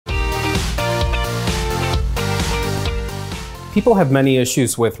People have many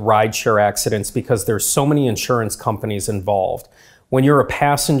issues with rideshare accidents because there's so many insurance companies involved. When you're a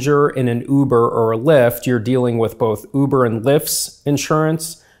passenger in an Uber or a Lyft, you're dealing with both Uber and Lyft's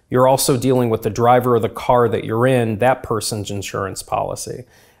insurance. You're also dealing with the driver of the car that you're in, that person's insurance policy.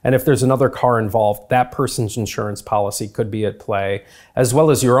 And if there's another car involved, that person's insurance policy could be at play, as well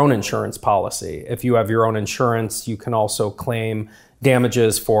as your own insurance policy. If you have your own insurance, you can also claim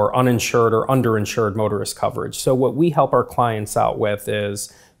damages for uninsured or underinsured motorist coverage. So what we help our clients out with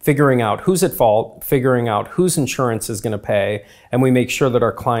is figuring out who's at fault, figuring out whose insurance is going to pay, and we make sure that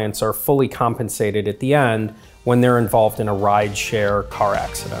our clients are fully compensated at the end when they're involved in a rideshare car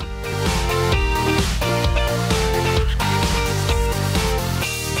accident.